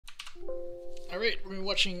Alright, we're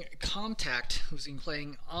watching Comtact, who's been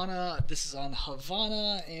playing Ana. This is on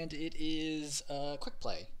Havana, and it is quick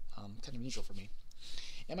play. Kind of unusual for me.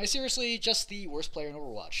 Am I seriously just the worst player in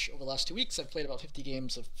Overwatch? Over the last 2 weeks, I've played about 50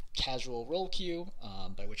 games of casual role queue,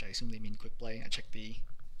 by which I assume they mean quick play. I checked the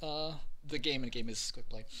game, and the game is quick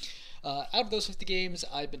play. Out of those 50 games,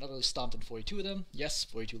 I've been utterly stomped in 42 of them. Yes,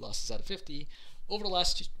 42 losses out of 50. Over the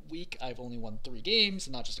last week, I've only won 3 games,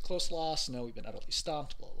 and not just a close loss. No, we've been utterly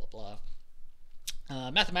stomped, blah, blah, blah.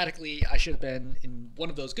 Mathematically, I should have been in one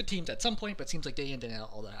of those good teams at some point, but it seems like day in, day out,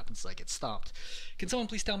 all that happens is I get stomped. Can someone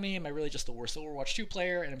please tell me, am I really just the worst Overwatch 2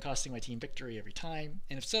 player and I'm costing my team victory every time?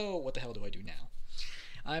 And if so, what the hell do I do now?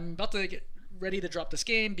 I'm about to get ready to drop this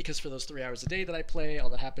game because for those 3 hours a day that I play, all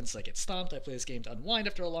that happens is I get stomped. I play this game to unwind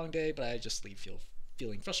after a long day, but I just leave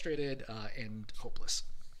feeling frustrated and hopeless.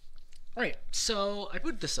 Alright, so I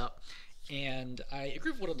booted this up, and I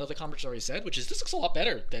agree with what another commenter already said, which is this looks a lot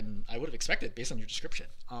better than I would have expected based on your description.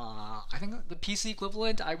 I think the PC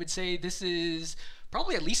equivalent, I would say this is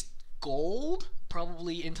probably at least gold,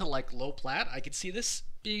 probably into like low plat. I could see this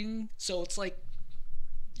being, so it's like,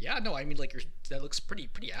 yeah, no, I mean like that looks pretty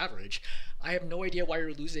average. I have no idea why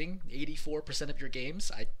you're losing 84% of your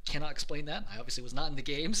games. I cannot explain that. I obviously was not in the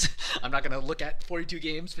games. I'm not going to look at 42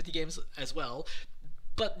 games, 50 games as well.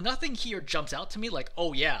 But nothing here jumps out to me like,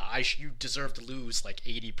 oh yeah, you deserve to lose like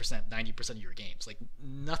 80%, 90% of your games. Like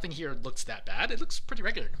nothing here looks that bad. It looks pretty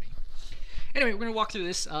regular to me. Anyway, we're gonna walk through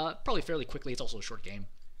this probably fairly quickly. It's also a short game,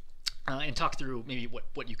 and talk through maybe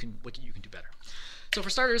what you can do better. So for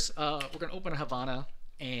starters, we're gonna open a Havana,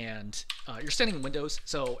 and you're standing in windows.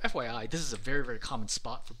 So FYI, this is a very common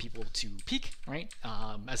spot for people to peek, right?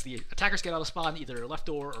 As the attackers get out of spawn, either left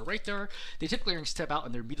door or right door, they typically are going to step out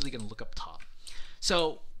and they're immediately going to look up top.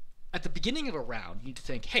 So at the beginning of a round, you need to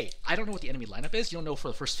think, hey, I don't know what the enemy lineup is. You don't know for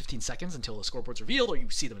the first 15 seconds until the scoreboard's revealed or you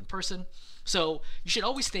see them in person. So you should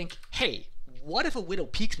always think, hey, what if a Widow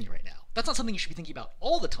peeks me right now? That's not something you should be thinking about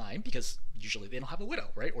all the time because usually they don't have a Widow,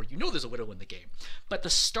 right? Or you know there's a Widow in the game. But at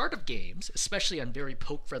the start of games, especially on very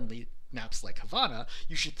poke-friendly maps like Havana,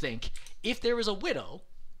 you should think, if there is a Widow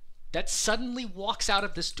that suddenly walks out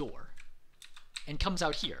of this door and comes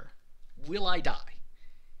out here, will I die?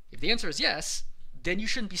 If the answer is yes, then you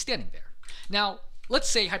shouldn't be standing there. Now, let's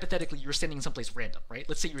say hypothetically you're standing in someplace random, right?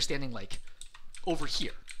 Let's say you're standing like over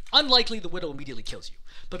here. Unlikely the Widow immediately kills you.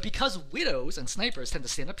 But because Widows and Snipers tend to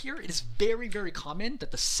stand up here, it is very common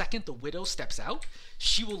that the second the Widow steps out,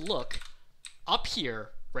 she will look up here,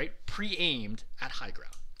 right, pre-aimed at high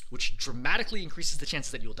ground, which dramatically increases the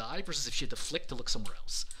chances that you'll die versus if she had to flick to look somewhere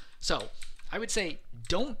else. So I would say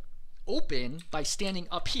don't open by standing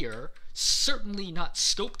up here, certainly not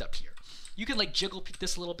scoped up here. You can like jiggle peek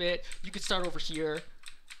this a little bit. You could start over here,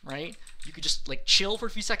 right? You could just like chill for a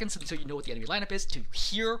few seconds until you know what the enemy lineup is, until you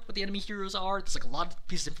hear what the enemy heroes are. There's like a lot of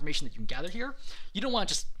pieces of information that you can gather here. You don't want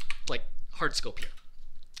to just like hard scope here.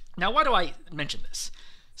 Now, why do I mention this?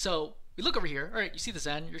 So we look over here. All right, you see the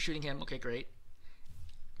Zen. You're shooting him. Okay, great.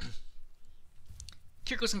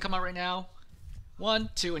 Kiriko's gonna come out right now.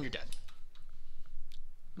 1, 2, and you're dead.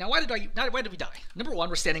 Now, why did we die? Number one,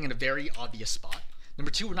 we're standing in a very obvious spot. Number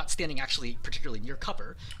two, we're not standing actually particularly near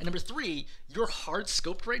cover. And number three, you're hard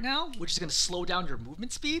scoped right now, which is going to slow down your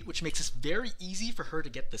movement speed, which makes it very easy for her to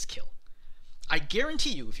get this kill. I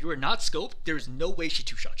guarantee you, if you are not scoped, there's no way she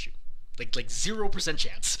two-shots you. Like 0%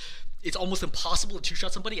 chance. It's almost impossible to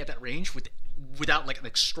two-shot somebody at that range without like an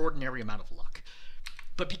extraordinary amount of luck.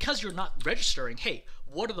 But because you're not registering, hey,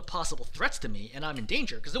 what are the possible threats to me, and I'm in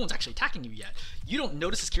danger because no one's actually attacking you yet, you don't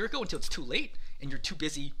notice this Kiriko until it's too late, and you're too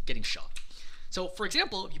busy getting shot. So, for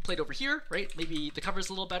example, if you played over here, right, maybe the cover's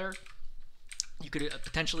a little better. You could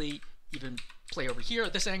potentially even play over here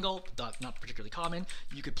at this angle, not particularly common.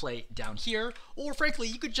 You could play down here, or frankly,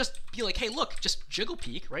 you could just be like, hey, look, just jiggle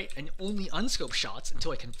peek, right, and only unscope shots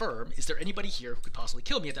until I confirm, is there anybody here who could possibly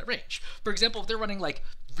kill me at that range? For example, if they're running like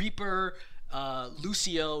Reaper,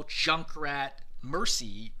 Lucio, Junkrat,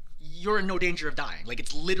 Mercy, you're in no danger of dying. Like,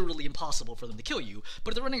 it's literally impossible for them to kill you.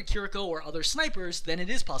 But if they're running a Kiriko or other snipers, then it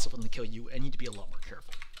is possible for them to kill you, and you need to be a lot more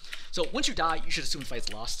careful. So once you die, you should assume the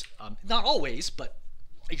fight's lost. Not always, but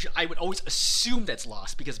I would always assume that's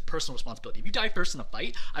lost because of personal responsibility. If you die first in a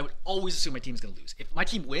fight, I would always assume my team's going to lose. If my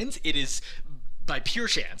team wins, it is by pure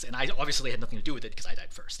chance, and I obviously had nothing to do with it because I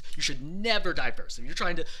died first. You should never die first. If you're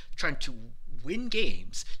trying to win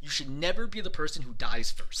games, you should never be the person who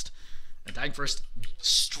dies first. And dying first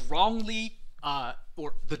strongly,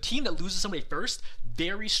 or the team that loses somebody first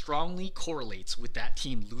very strongly correlates with that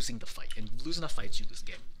team losing the fight. And you lose enough fights, you lose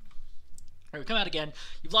the game. All right, we come out again.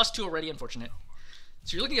 You've lost 2 already, unfortunate.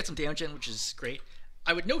 So you're looking at some damage in, which is great.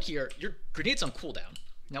 I would note here, your grenade's on cooldown.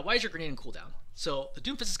 Now, why is your grenade in cooldown? So the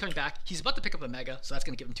Doomfist is coming back. He's about to pick up a Mega, so that's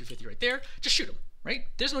going to give him 250 right there. Just shoot him, right?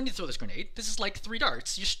 There's no need to throw this grenade. This is like 3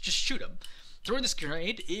 darts. You just shoot him. Throwing this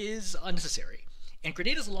grenade is unnecessary. And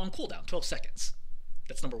grenade is a long cooldown, 12 seconds.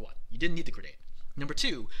 That's number 1. You didn't need the grenade. Number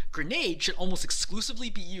 2, grenade should almost exclusively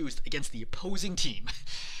be used against the opposing team.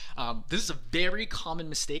 This is a very common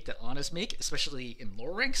mistake that Anas make, especially in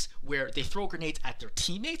lower ranks, where they throw grenades at their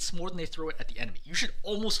teammates more than they throw it at the enemy. You should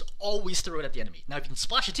almost always throw it at the enemy. Now, if you can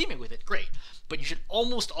splash a teammate with it, great. But you should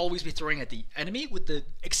almost always be throwing at the enemy, with the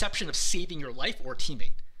exception of saving your life or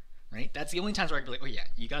teammate. Right? That's the only times where I can be like, oh yeah,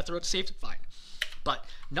 you gotta throw it to save, fine. But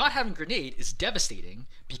not having grenade is devastating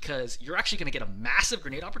because you're actually gonna get a massive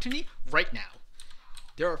grenade opportunity right now.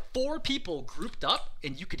 There are 4 people grouped up,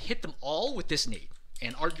 and you could hit them all with this nade.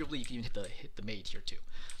 And arguably, you can even hit the mage here too.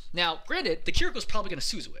 Now, granted, the Kiriko's probably going to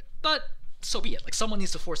Suzu it, but so be it. Like, someone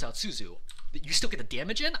needs to force out Suzu. You still get the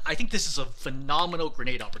damage in. I think this is a phenomenal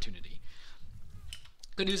grenade opportunity.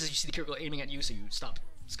 Good news is you see the Kiriko aiming at you, so you stop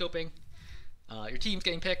scoping. Your team's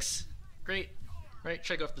getting picks. Great. Right?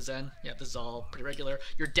 Try to go for the Zen. Yeah, this is all pretty regular.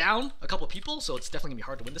 You're down a couple people, so it's definitely going to be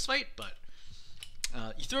hard to win this fight, but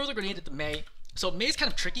you throw the grenade at the Mei. So Mei's kind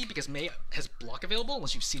of tricky because Mei has block available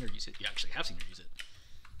unless you've seen her use it. You actually have seen her use it.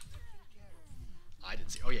 I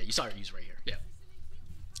didn't see. Oh yeah, you saw her use it right here. Yeah.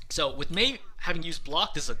 So with Mei having used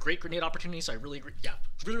block, this is a great grenade opportunity. So I really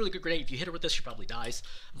good grenade. If you hit her with this, she probably dies.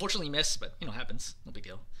 Unfortunately, you miss, but you know, happens. No big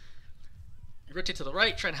deal. You rotate to the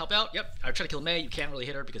right, trying to help out. Yep. I try to kill Mei. You can't really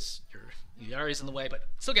hit her because your Yari's in the way, but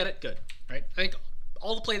still get it. Good. Right. I think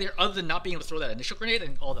all the play there, other than not being able to throw that initial grenade,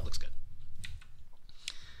 and all that looks good.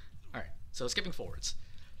 All right. So skipping forwards.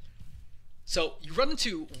 So you run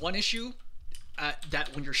into one issue.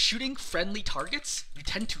 That when you're shooting friendly targets, you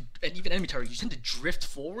tend to, and even enemy targets, you tend to drift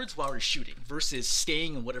forwards while you're shooting versus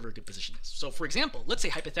staying in whatever a good position is. So for example, let's say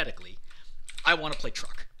hypothetically, I want to play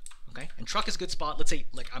truck, okay? And truck is a good spot. Let's say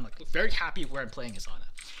I'm very happy where I'm playing as Ana.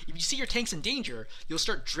 If you see your tank's in danger, you'll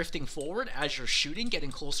start drifting forward as you're shooting, getting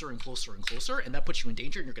closer and closer and closer, and that puts you in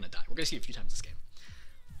danger and you're going to die. We're going to see it a few times this game.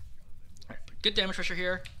 All right, good damage pressure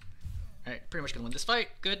here. All right, pretty much going to win this fight.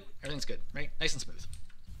 Good, everything's good, right? Nice and smooth.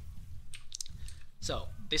 So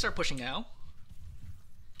they start pushing now.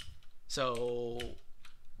 So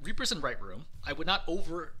Reaper's in right room. I would not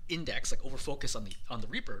over-index, like over-focus on the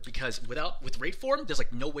Reaper, because with rate form, there's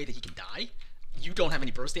like no way that he can die. You don't have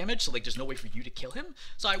any burst damage, so like there's no way for you to kill him.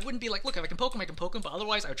 So I wouldn't be like, look, if I can poke him, I can poke him. But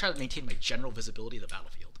otherwise, I would try to maintain my general visibility of the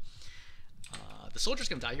battlefield. The soldier's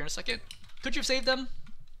gonna die here in a second. Could you have saved them?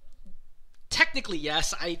 Technically,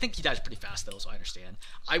 yes. I think he dies pretty fast though, so I understand.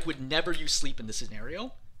 I would never use sleep in this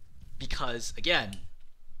scenario. Because, again,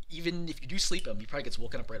 even if you do sleep him, he probably gets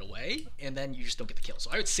woken up right away, and then you just don't get the kill. So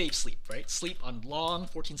I would save sleep, right? Sleep on long,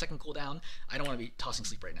 14-second cooldown. I don't want to be tossing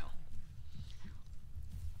sleep right now.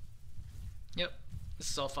 Yep, this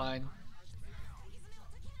is all fine.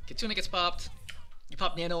 Kitsune gets popped. You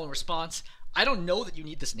pop Nano in response. I don't know that you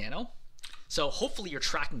need this Nano. So hopefully you're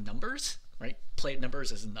tracking numbers, right? Play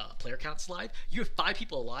numbers as in the player count slide. You have 5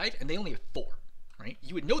 people alive, and they only have 4. Right?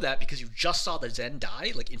 You would know that because you just saw the Zen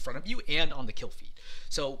die like in front of you and on the kill feed.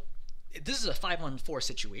 So this is a 5-on-4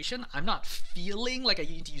 situation. I'm not feeling like I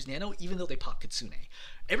need to use Nano even though they pop Kitsune.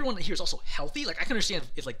 Everyone here is also healthy. Like I can understand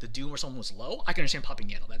if like the Doom or someone was low, I can understand popping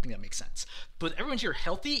Nano. I think that makes sense. But everyone here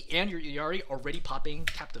healthy and your Yari already popping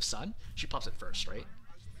Captive Sun. She pops it first, right?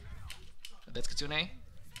 That's Kitsune.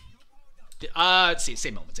 Let's see,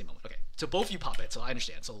 same moment. Okay, so both of you pop it, so I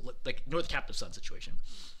understand. So like ignore the Captive Sun situation.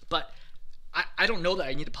 But I don't know that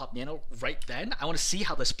I need to pop Nano right then. I want to see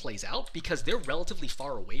how this plays out because they're relatively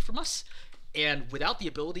far away from us. And without the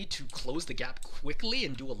ability to close the gap quickly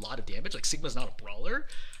and do a lot of damage, like Sigma's not a brawler,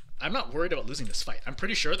 I'm not worried about losing this fight. I'm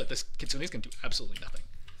pretty sure that this Kitsune is going to do absolutely nothing.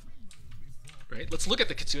 Right? Let's look at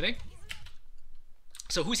the Kitsune.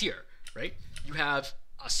 So who's here, right? You have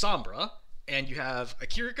a Sombra, and you have a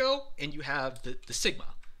Kiriko, and you have the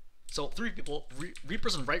Sigma. So 3 people,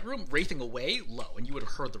 Reaper's in right room, wraithing away low, and you would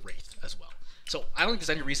have heard the wraith as well. So I don't think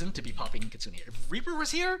there's any reason to be popping Kitsune here. If Reaper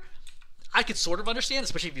was here, I could sort of understand,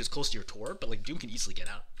 especially if he was close to your Tor, but like Doom can easily get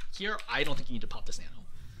out. Here, I don't think you need to pop this Nano.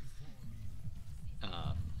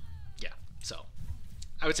 Yeah, so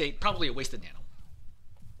I would say probably a wasted Nano.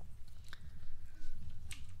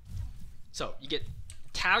 So you get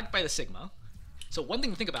tagged by the Sigma. So one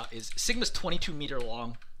thing to think about is Sigma's 22-meter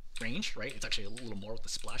long range, right? It's actually a little more with the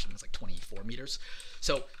splash. I think it's like 24 meters.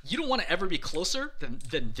 So you don't want to ever be closer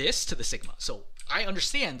than this to the Sigma. So I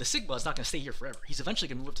understand the Sigma is not going to stay here forever. He's eventually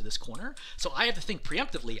going to move up to this corner. So I have to think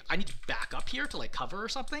preemptively, I need to back up here to like cover or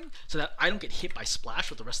something so that I don't get hit by splash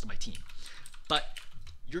with the rest of my team. But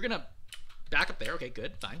you're going to back up there. Okay,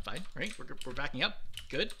 good, fine, right? We're backing up.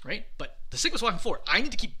 good, right? But the Sigma's walking forward. I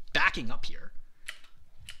need to keep backing up here.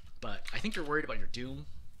 But I think you're worried about your Doom.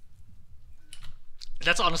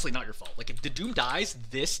 That's honestly not your fault. Like, if the Doom dies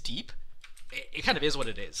this deep, it kind of is what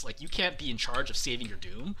it is. Like, you can't be in charge of saving your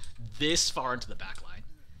Doom this far into the back line.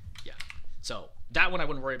 Yeah. So, that one I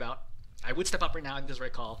wouldn't worry about. I would step up right now. I think this is the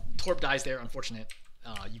right call. Torb dies there. Unfortunate.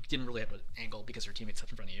 You didn't really have an angle because your teammate's up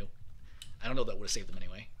in front of you. I don't know that would have saved them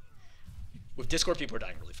anyway. With Discord, people are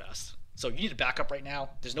dying really fast. So, you need to back up right now.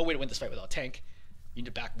 There's no way to win this fight without a tank. You need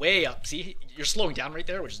to back way up. See, you're slowing down right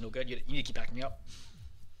there, which is no good. You need to keep backing up.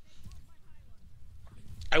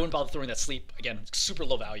 I wouldn't bother throwing that sleep. Again, super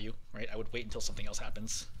low value, right? I would wait until something else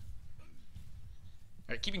happens.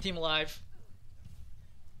 All right, keeping team alive.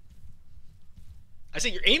 I say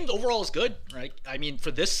your aim overall is good, right? I mean,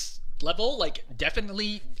 for this level, like,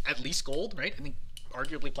 definitely at least gold, right? I think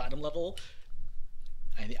arguably platinum level.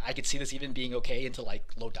 I could see this even being okay into, like,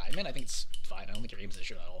 low diamond. I think it's fine. I don't think your aim's an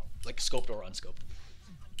issue at all. Like, scoped or unscoped.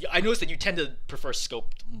 Yeah, I noticed that you tend to prefer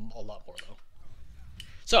scoped a lot more, though.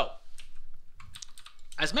 So,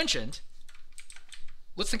 as mentioned,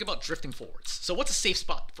 let's think about drifting forwards. So what's a safe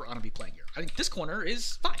spot for Ana to be playing here? I think this corner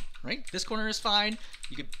is fine, right? This corner is fine.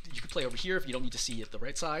 You could play over here if you don't need to see the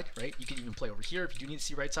right side, right? You could even play over here if you do need to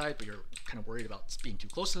see right side, but you're kind of worried about being too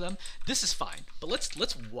close to them. This is fine, but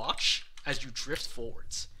let's watch as you drift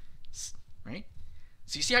forwards, right?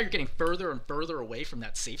 So you see how you're getting further and further away from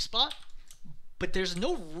that safe spot? But there's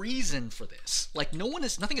no reason for this. Like,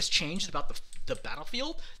 nothing has changed about the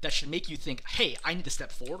battlefield that should make you think, hey, I need to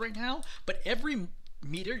step forward right now. But every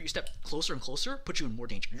meter you step closer and closer puts you in more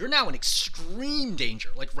danger. You're now in extreme danger.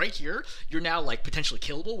 Like, right here, you're now, like, potentially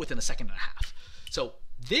killable within a second and a half. So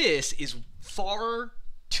this is far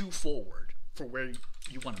too forward for where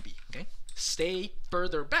you want to be, okay? Stay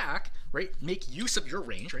further back, right? Make use of your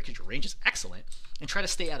range, right? Because your range is excellent, and try to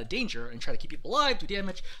stay out of danger and try to keep people alive, do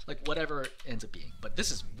damage, like whatever it ends up being. But this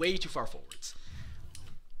is way too far forwards.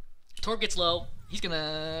 Torb gets low. He's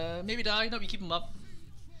gonna maybe die. No, you keep him up.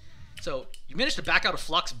 So you managed to back out of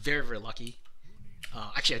Flux. Very, very lucky.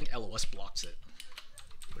 Actually, I think LOS blocks it.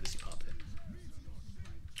 Where does he pop it?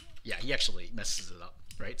 Yeah, he actually messes it up,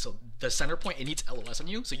 right? So the center point, it needs LOS on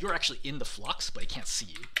you. So you're actually in the Flux, but it can't see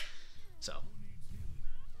you. So,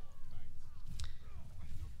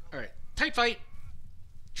 alright, tight fight.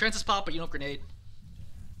 Transits pop, but you don't grenade.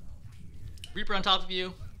 Reaper on top of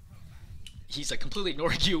you. He's like completely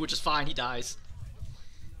ignoring you, which is fine. He dies.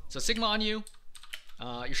 So Sigma on you.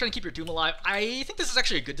 You're trying to keep your Doom alive. I think this is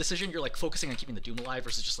actually a good decision. You're like focusing on keeping the Doom alive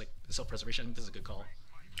versus just like self-preservation. I think this is a good call.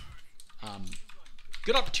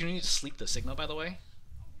 Good opportunity to sleep the Sigma, by the way.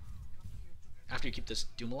 After you keep this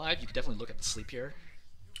Doom alive, you can definitely look at the sleep here.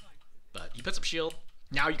 But he puts up shield.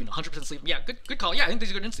 Now you can 100% sleep. Yeah, good call. Yeah, I think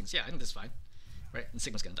these are good instincts. Yeah, I think this is fine. Right, and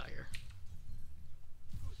Sigma's gonna die here.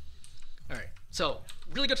 Alright, so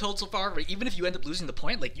really good hold so far. Right? Even if you end up losing the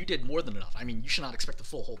point, like, you did more than enough. I mean, you should not expect the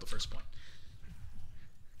full hold the first point.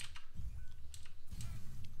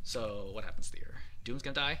 So what happens there? Doom's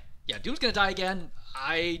gonna die? Yeah, Doom's gonna die again.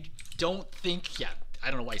 I don't think, yeah,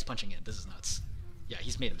 I don't know why he's punching in. This is nuts. Yeah,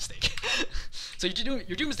 he's made a mistake. So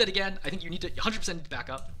your Doom is dead again. I think you need to 100% need to back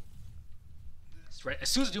up. Right, as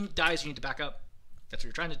soon as Doom dies, you need to back up. That's what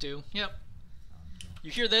you're trying to do. Yep.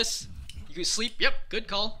 You hear this? You can sleep. Yep. Good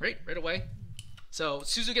call. Right away. So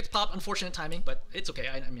Suzu gets popped. Unfortunate timing, but it's okay.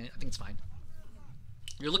 I mean, I think it's fine.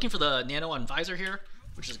 You're looking for the nano on visor here,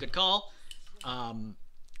 which is a good call.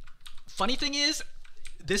 Funny thing is,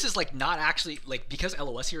 this is like not actually like, because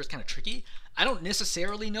LOS here is kind of tricky. I don't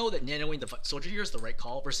necessarily know that nanoing the soldier here is the right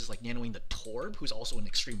call versus like nanoing the Torb, who's also in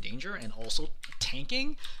extreme danger and also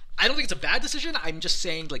tanking. I don't think it's a bad decision. I'm just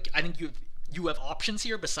saying, like, I think you have options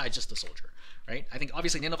here besides just the soldier, right? I think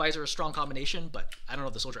obviously nano visor is a strong combination, but I don't know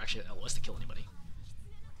if the soldier actually had LOS to kill anybody.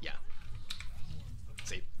 Yeah.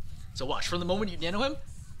 See. So watch, from the moment you nano him,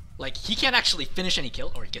 like, he can't actually finish any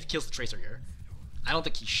kill, or he kills the tracer here. I don't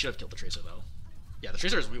think he should have killed the tracer though. Yeah, the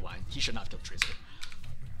tracer is rewind. He should not have killed the tracer.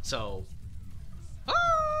 So,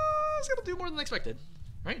 he's able to do more than expected,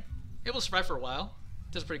 right? Able to survive for a while.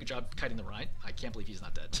 Does a pretty good job kiting the Rhine. I can't believe he's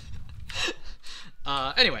not dead.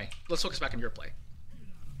 Anyway, let's focus back on your play.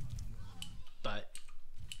 But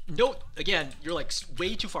note, again, you're like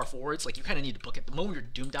way too far forwards. Like, you kind of need to book it. The moment your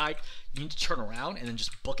Doom died, you need to turn around and then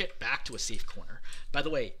just book it back to a safe corner. By the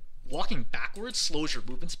way, walking backwards slows your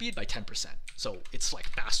movement speed by 10%. So it's like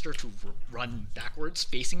faster to run backwards,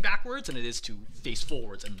 facing backwards, than it is to face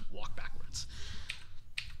forwards and walk backwards.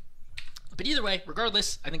 But either way,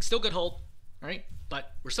 regardless, I think still good hold, right?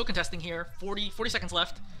 But we're still contesting here. 40 seconds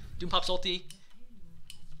left. Doom pops ulti.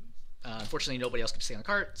 Unfortunately, nobody else can stay on the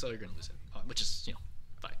cart, so you're going to lose it, which is, you know,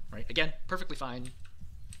 fine, right? Again, perfectly fine.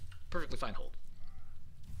 Perfectly fine hold.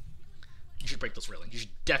 You should break those railings. You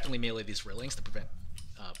should definitely melee these railings to prevent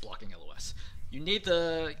blocking LOS. You need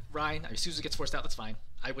the Rhine. As soon as it gets forced out, that's fine.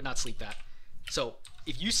 I would not sleep that. So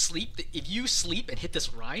if you sleep and hit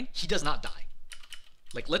this Rhine, he does not die.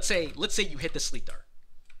 Like let's say you hit this sleep dart.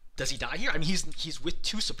 Does he die here? I mean, he's with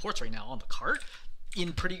 2 supports right now on the cart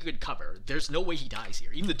in pretty good cover. There's no way he dies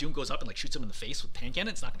here. Even the Doom goes up and like shoots him in the face with hand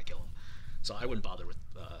cannon, it's not going to kill him. So I wouldn't bother with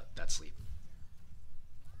that sleep.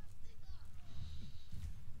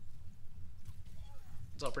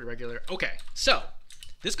 It's all pretty regular. Okay, so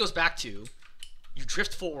this goes back to you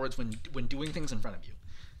drift forwards when doing things in front of you.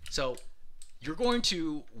 So you're going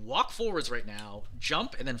to walk forwards right now,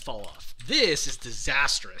 jump, and then fall off. This is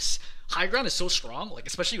disastrous. High ground is so strong, like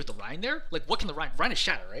especially with the Rhine there. Like what can the Rhine? Rhine is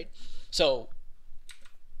shatter, right? So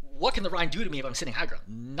what can the Rhine do to me if I'm sitting high ground?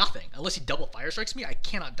 Nothing. Unless he double fire strikes me, I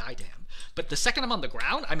cannot die to him. But the second I'm on the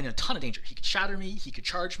ground, I'm in a ton of danger. He could shatter me, he could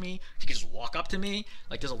charge me, he could just walk up to me.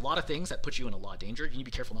 Like there's a lot of things that put you in a lot of danger. You need to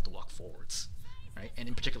be careful not to walk forwards, right? And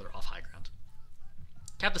in particular off high ground.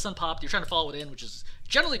 Cap the sun popped, you're trying to follow it in, which is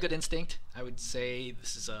generally a good instinct. I would say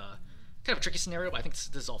this is a kind of a tricky scenario, but I think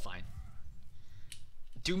this is all fine.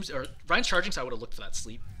 Ryan's charging, so I would have looked for that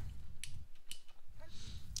sleep.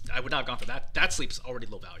 I would not have gone for that. That sleep is already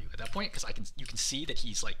low value at that point because you can see that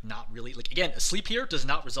he's like not really like again a sleep here does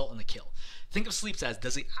not result in the kill. Think of sleeps as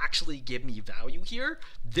does it actually give me value here?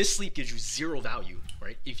 This sleep gives you 0 value,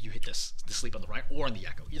 right? If you hit the sleep on the right or on the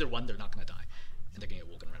echo, either one they're not going to die and they're going to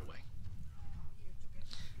get woken right away.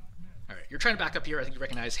 All right, you're trying to back up here. I think you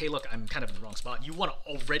recognize, hey, look, I'm kind of in the wrong spot. You want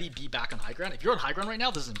to already be back on high ground. If you're on high ground right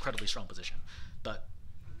now, this is an incredibly strong position, but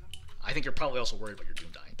I think you're probably also worried about your Doom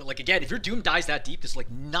dying. But like again, if your Doom dies that deep, there's like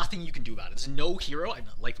nothing you can do about it. There's no hero, I'm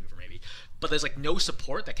not Life Weaver maybe, but there's like no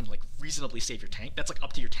support that can like reasonably save your tank. That's like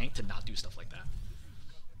up to your tank to not do stuff like that.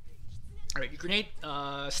 All right, your grenade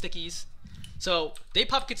stickies. So they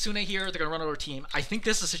pop Kitsune here. They're gonna run over team. I think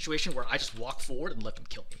this is a situation where I just walk forward and let them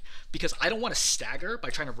kill me because I don't want to stagger by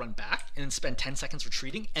trying to run back and then spend 10 seconds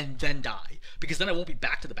retreating and then die because then I won't be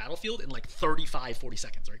back to the battlefield in like 35, 40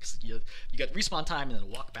 seconds, right? Because you got respawn time and then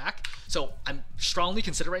walk back. So I'm strongly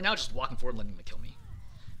considering right now just walking forward and letting them kill me.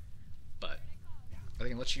 But are they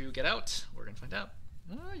gonna let you get out? We're gonna find out.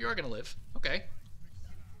 You are gonna live. Okay.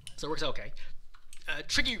 So it works out okay.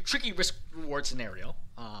 Tricky risk reward scenario.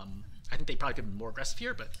 I think they probably could have been more aggressive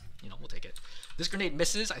here, but you know, we'll take it. This grenade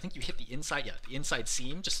misses. I think you hit the inside, the inside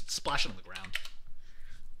seam, just splash it on the ground.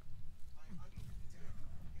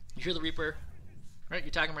 You hear the Reaper, right?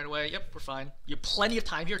 You tag him right away. Yep, we're fine. You have plenty of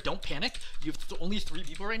time here. Don't panic. You have only 3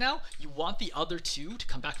 people right now. You want the other 2 to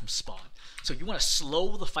come back from spawn. So you want to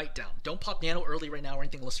slow the fight down. Don't pop nano early right now or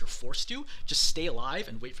anything unless you're forced to. Just stay alive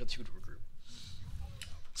and wait for the 2 to regroup.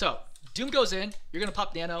 So Doom goes in, you're going to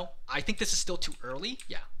pop nano. I think this is still too early.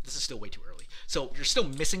 Yeah, this is still way too early. So you're still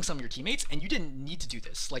missing some of your teammates, and you didn't need to do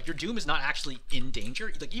this. Like, your Doom is not actually in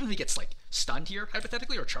danger. Like, even if he gets, like, stunned here,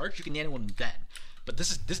 hypothetically, or charged, you can nano him then. But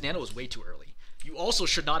this nano is way too early. You also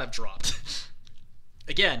should not have dropped.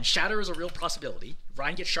 Again, shatter is a real possibility.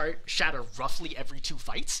 Ryan gets shatter roughly every 2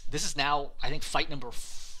 fights. This is now, I think, fight number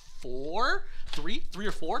 3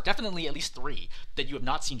 or 4, definitely at least 3 that you have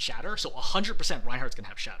not seen shatter. So 100% Reinhardt's gonna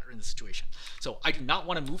have shatter in this situation. So I do not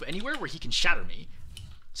want to move anywhere where he can shatter me.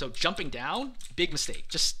 So jumping down, big mistake.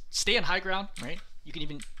 Just stay on high ground, right? You can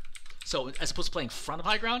even, so as opposed to playing front of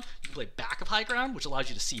high ground, you can play back of high ground, which allows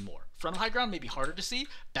you to see more. Front of high ground may be harder to see.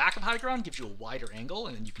 Back of high ground gives you a wider angle,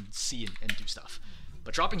 and then you can see and do stuff.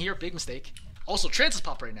 But dropping here, big mistake. Also, trance is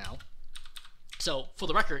pop right now. So for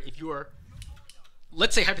the record, if you are,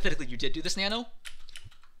 let's say hypothetically you did do this nano,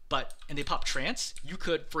 and they pop trance, you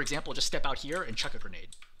could, for example, just step out here and chuck a grenade,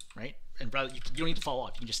 right? And rather, you don't need to follow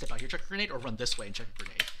up. You can just step out here, chuck a grenade, or run this way and chuck a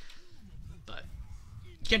grenade. But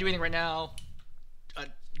you can't do anything right now.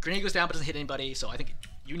 Grenade goes down but doesn't hit anybody, so I think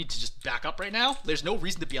you need to just back up right now. There's no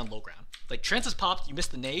reason to be on low ground. Like, trance is popped, you missed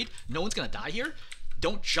the nade, no one's gonna die here.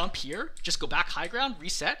 Don't jump here, just go back high ground,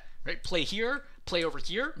 reset, right? Play here, play over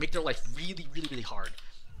here, make their life really, really, really hard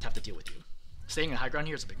to have to deal with you. Staying in high ground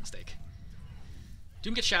here is a big mistake.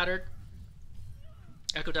 Doom gets shattered.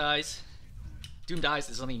 Echo dies. Doom dies,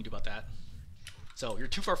 there's nothing you can do about that. So you're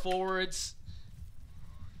too far forwards.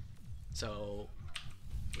 So,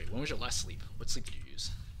 wait, when was your last sleep? What sleep did you use?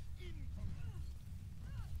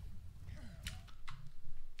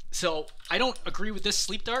 So I don't agree with this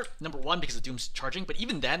sleep dart, number 1, because the Doom's charging, but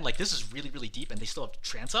even then, like, this is really, really deep and they still have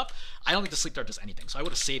trance up. I don't think the sleep dart does anything, so I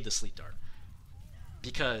would have saved the sleep dart.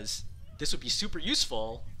 Because this would be super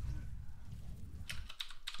useful.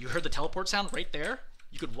 You heard the teleport sound right there.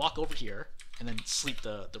 You could walk over here and then sleep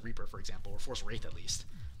the Reaper, for example, or Force Wraith at least.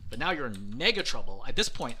 But now you're in mega trouble. At this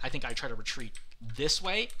point, I think I try to retreat this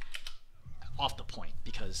way off the point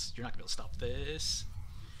because you're not going to be able to stop this.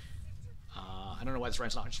 I don't know why this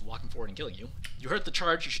Ryan's not just walking forward and killing you. You heard the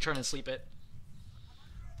charge. You should turn and sleep it.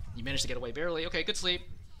 You managed to get away barely. Okay, good sleep.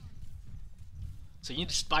 So you need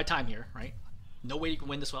to just buy time here, right? No way you can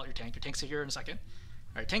win this without your tank. Your tank's here in a second.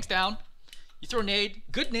 All right, tank's down. You throw a nade.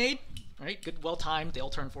 Good nade. All right, good, well timed. They all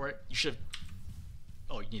turn for it. You should have...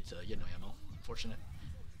 Oh, you had no ammo. Unfortunate.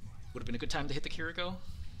 Would have been a good time to hit the Kiriko.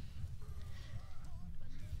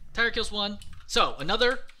 Tiger kills one. So,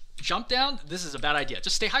 another jump down. This is a bad idea.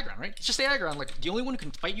 Just stay high ground, right? Just stay high ground. Like, the only one who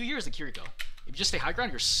can fight you here is the Kiriko. If you just stay high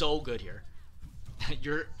ground, you're so good here.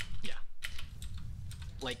 Yeah.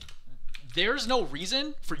 Like, there's no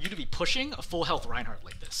reason for you to be pushing a full health Reinhardt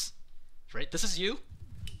like this. Right? This is you.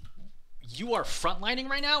 You are frontlining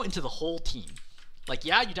right now into the whole team. Like,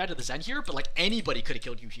 yeah, you died to the Zen here, but like anybody could have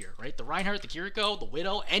killed you here, right? The Reinhardt, the Kiriko, the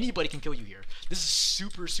Widow, anybody can kill you here. This is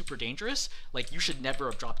super, super dangerous. Like, you should never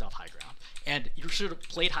have dropped off high ground. And you should have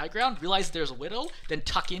played high ground, realized there's a Widow, then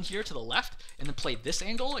tuck in here to the left, and then play this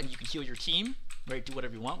angle, and you can heal your team, right? Do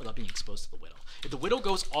whatever you want without being exposed to the Widow. If the Widow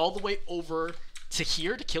goes all the way over to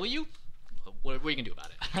here to kill you, what are you gonna do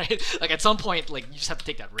about it, right? Like, at some point, like, you just have to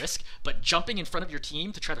take that risk. But jumping in front of your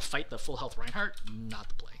team to try to fight the full health Reinhardt, not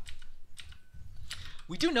the play.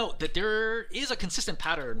 We do note that there is a consistent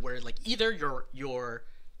pattern where, like, either your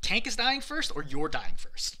tank is dying first or you're dying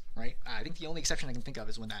first, right? I think the only exception I can think of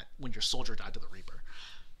is when your soldier died to the Reaper.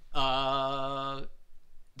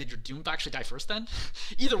 Did your Doom actually die first then?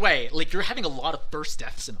 Either way, like, you're having a lot of first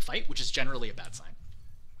deaths in a fight, which is generally a bad sign.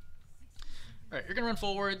 All right, you're gonna run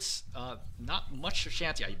forwards. Not much of a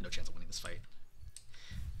chance. Yeah, you have no chance of winning this fight.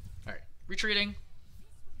 All right, retreating.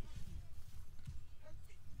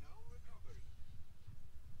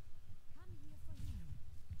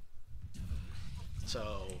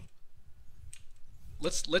 So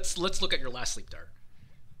let's look at your last sleep dart.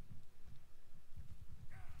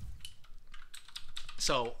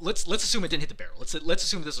 So let's assume it didn't hit the barrel. Let's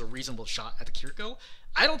assume this is a reasonable shot at the Kiriko.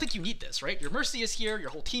 I don't think you need this, right? Your Mercy is here, your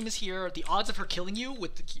whole team is here. The odds of her killing you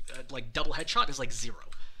with the like double headshot is like 0.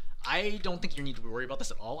 I don't think you need to worry about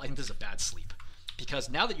this at all. I think this is a bad sleep. Because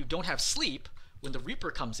now that you don't have sleep, when the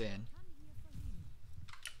Reaper comes in,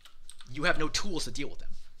 you have no tools to deal with them.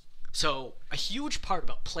 So a huge part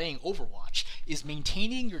about playing Overwatch is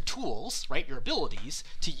maintaining your tools, right, your abilities,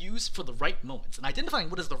 to use for the right moments. And identifying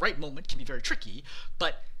what is the right moment can be very tricky,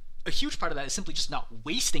 but a huge part of that is simply just not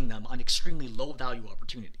wasting them on extremely low value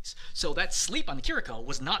opportunities. So that sleep on the Kiriko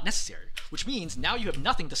was not necessary, which means now you have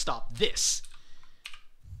nothing to stop this,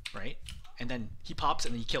 right? And then he pops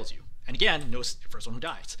and then he kills you. And again, notice the first one who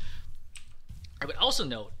dies. I would also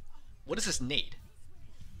note, what is this nade?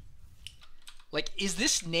 Like, is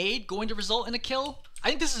this nade going to result in a kill? I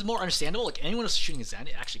think this is more understandable. Like, anyone who's shooting a Zen,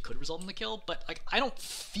 it actually could result in a kill, but like, I don't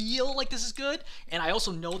feel like this is good, and I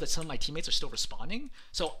also know that some of my teammates are still responding,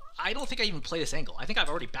 so I don't think I even play this angle. I think I've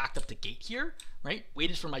already backed up the gate here, right?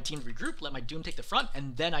 Waited for my team to regroup, let my Doom take the front,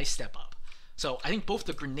 and then I step up. So I think both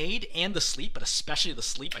the grenade and the sleep, but especially the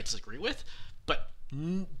sleep, I disagree with, but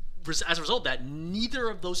as a result of that, neither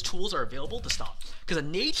of those tools are available to stop. Because a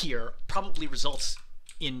nade here probably results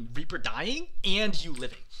in Reaper dying and you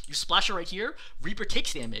living. You splash it right here, Reaper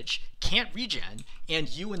takes damage, can't regen, and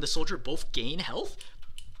you and the soldier both gain health.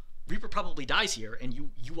 Reaper probably dies here, and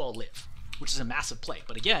you all live, which is a massive play.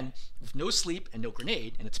 But again, with no sleep and no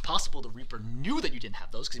grenade, and it's possible the Reaper knew that you didn't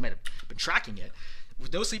have those because he might have been tracking it.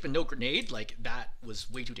 With no sleep and no grenade, like, that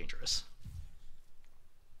was way too dangerous.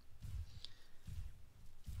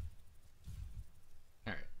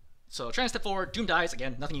 All right, so trying to step forward, Doom dies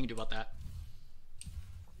again. Nothing you can do about that.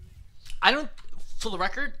 For the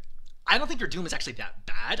record, I don't think your Doom is actually that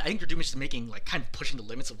bad. I think your Doom is just making, like, kind of pushing the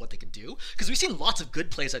limits of what they could do. Because we've seen lots of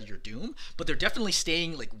good plays out of your Doom, but they're definitely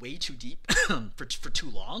staying, like, way too deep for too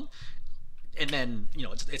long. And then, you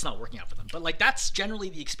know, it's not working out for them. But, like, that's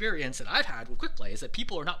generally the experience that I've had with quick play, is that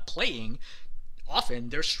people are not playing often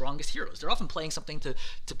their strongest heroes. They're often playing something to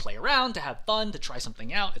play around, to have fun, to try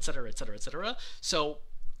something out, etc., etc., etc. So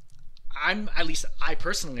I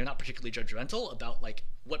personally am not particularly judgmental about, like,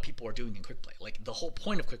 what people are doing in quick play. Like, the whole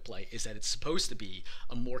point of quick play is that it's supposed to be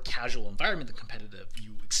a more casual environment than competitive.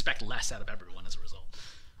 You expect less out of everyone as a result.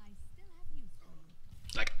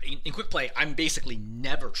 Like, in quick play, I'm basically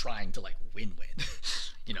never trying to, like, win.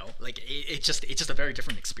 You know, like, it's just a very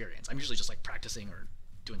different experience. I'm usually just, like, practicing or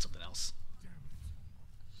doing something else.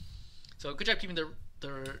 So good job keeping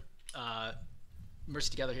their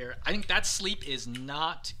Mercy together here. I think that sleep is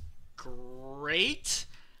not great.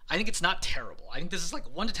 I think it's not terrible. I think this is like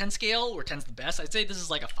 1 to 10 scale, where 10's the best. I'd say this is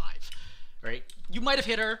like a 5. right? You might have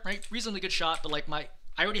hit her, right? Reasonably good shot, but like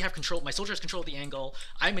I already have control. My soldier has control of the angle.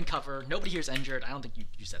 I'm in cover. Nobody here is injured. I don't think you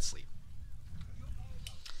use that sleep.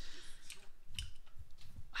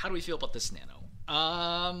 How do we feel about this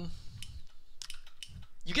nano?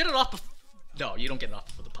 You get it off. No, you don't get it off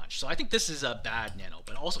before the punch. So I think this is a bad nano,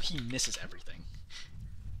 but also he misses everything.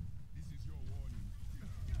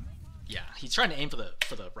 Yeah, he's trying to aim for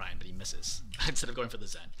the Ryan, but he misses instead of going for the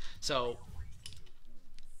Zen. So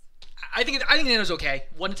I think nano's okay.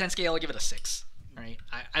 1 to 10 scale, I'll give it a 6. All right,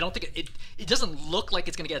 I don't think it doesn't look like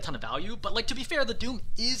it's gonna get a ton of value, but like to be fair, the Doom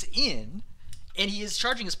is in, and he is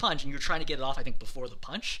charging his punch, and you're trying to get it off, I think, before the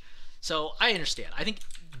punch. So I understand. I think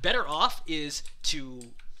better off is to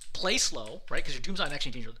play slow, right? Because your Doom's not actually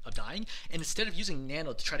in danger of dying. And instead of using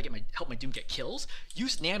Nano to try to help my Doom get kills,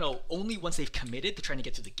 use Nano only once they've committed to trying to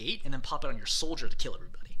get through the gate, and then pop it on your Soldier to kill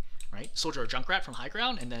everybody, right? Soldier or Junkrat from high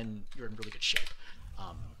ground, and then you're in really good shape.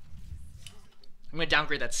 I'm going to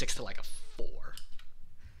downgrade that 6 to like a 4.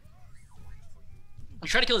 You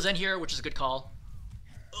try to kill a Zen here, which is a good call.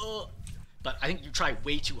 But I think you try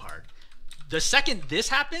way too hard. The second this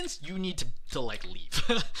happens, you need to like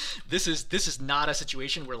leave. This is not a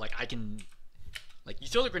situation where like I can, like, you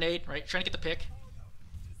throw the grenade, right? Trying to get the pick,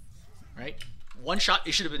 right? One shot,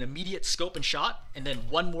 it should have been immediate scope and shot, and then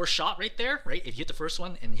one more shot right there, right? If you hit the first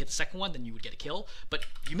one and hit the second one, then you would get a kill. But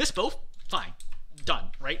you miss both, fine, done,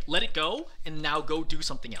 right? Let it go, and now go do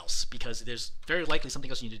something else, because there's very likely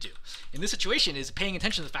something else you need to do. In this situation is paying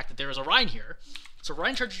attention to the fact that there is a Ryan here. So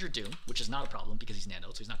Ryan charges your Doom, which is not a problem because he's nano,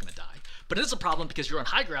 so he's not going to die. But it is a problem because you're on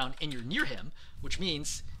high ground and you're near him, which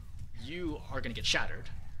means you are going to get shattered.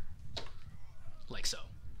 Like so.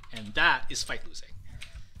 And that is fight losing.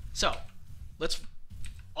 So, let's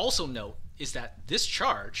also note is that this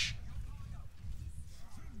charge,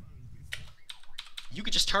 you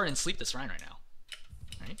could just turn and sleep this Ryan right now.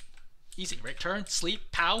 Right? Easy, right? Turn, sleep,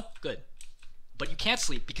 pow, good. But you can't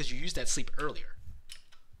sleep because you used that sleep earlier.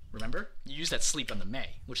 Remember? You used that sleep on the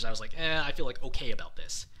May, which is I was like, I feel like okay about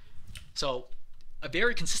this. So a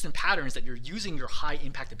very consistent pattern is that you're using your high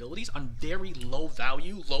impact abilities on very low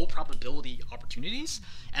value, low probability opportunities.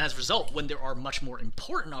 And as a result, when there are much more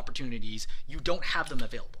important opportunities, you don't have them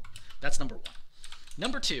available. That's number one.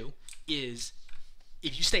 Number two is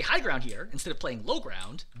if you stay high ground here instead of playing low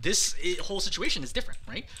ground, this whole situation is different,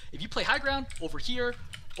 right? If you play high ground over here,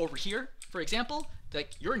 for example,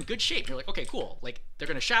 like you're in good shape. You're like, okay, cool. Like they're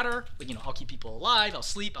gonna shatter. Like, you know, I'll keep people alive. I'll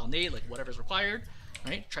sleep. I'll nade. Like whatever's required,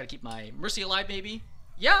 right? Try to keep my Mercy alive, maybe.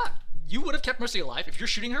 Yeah, you would have kept Mercy alive if you're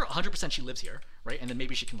shooting her. 100% she lives here, right? And then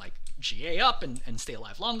maybe she can like GA up and stay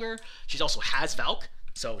alive longer. She also has Valk,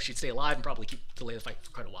 so she'd stay alive and probably delay the fight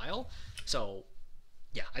for quite a while. So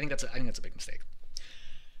yeah, I think that's a big mistake.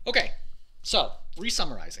 Okay, so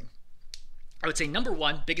re-summarizing. I would say number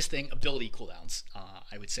one, biggest thing, ability cooldowns.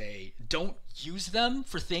 I would say don't use them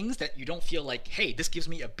for things that you don't feel like, hey, this gives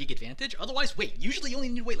me a big advantage. Otherwise, wait. Usually you only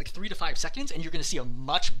need to wait like 3 to 5 seconds, and you're going to see a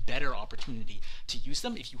much better opportunity to use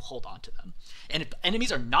them if you hold on to them. And if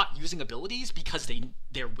enemies are not using abilities because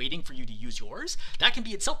they're waiting for you to use yours, that can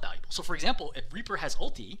be itself valuable. So for example, if Reaper has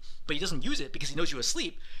ulti, but he doesn't use it because he knows you're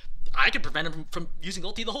asleep, I could prevent him from using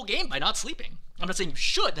ulti the whole game by not sleeping. I'm not saying you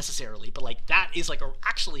should necessarily, but like that is like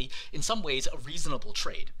actually in some ways a reasonable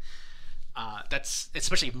trade. That's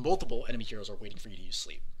especially if multiple enemy heroes are waiting for you to use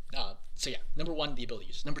sleep. So yeah, number one, the ability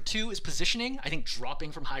use. Number two is positioning. I think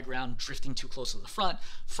dropping from high ground, drifting too close to the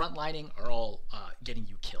front lining are all getting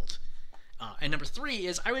you killed. And number three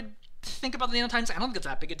is I would think about the nano times. I don't think it's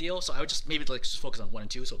that big a deal, so I would just maybe like just focus on 1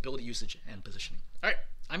 and 2. So ability usage and positioning. All right,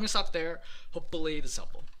 I'm gonna stop there. Hopefully this is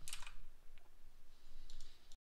helpful.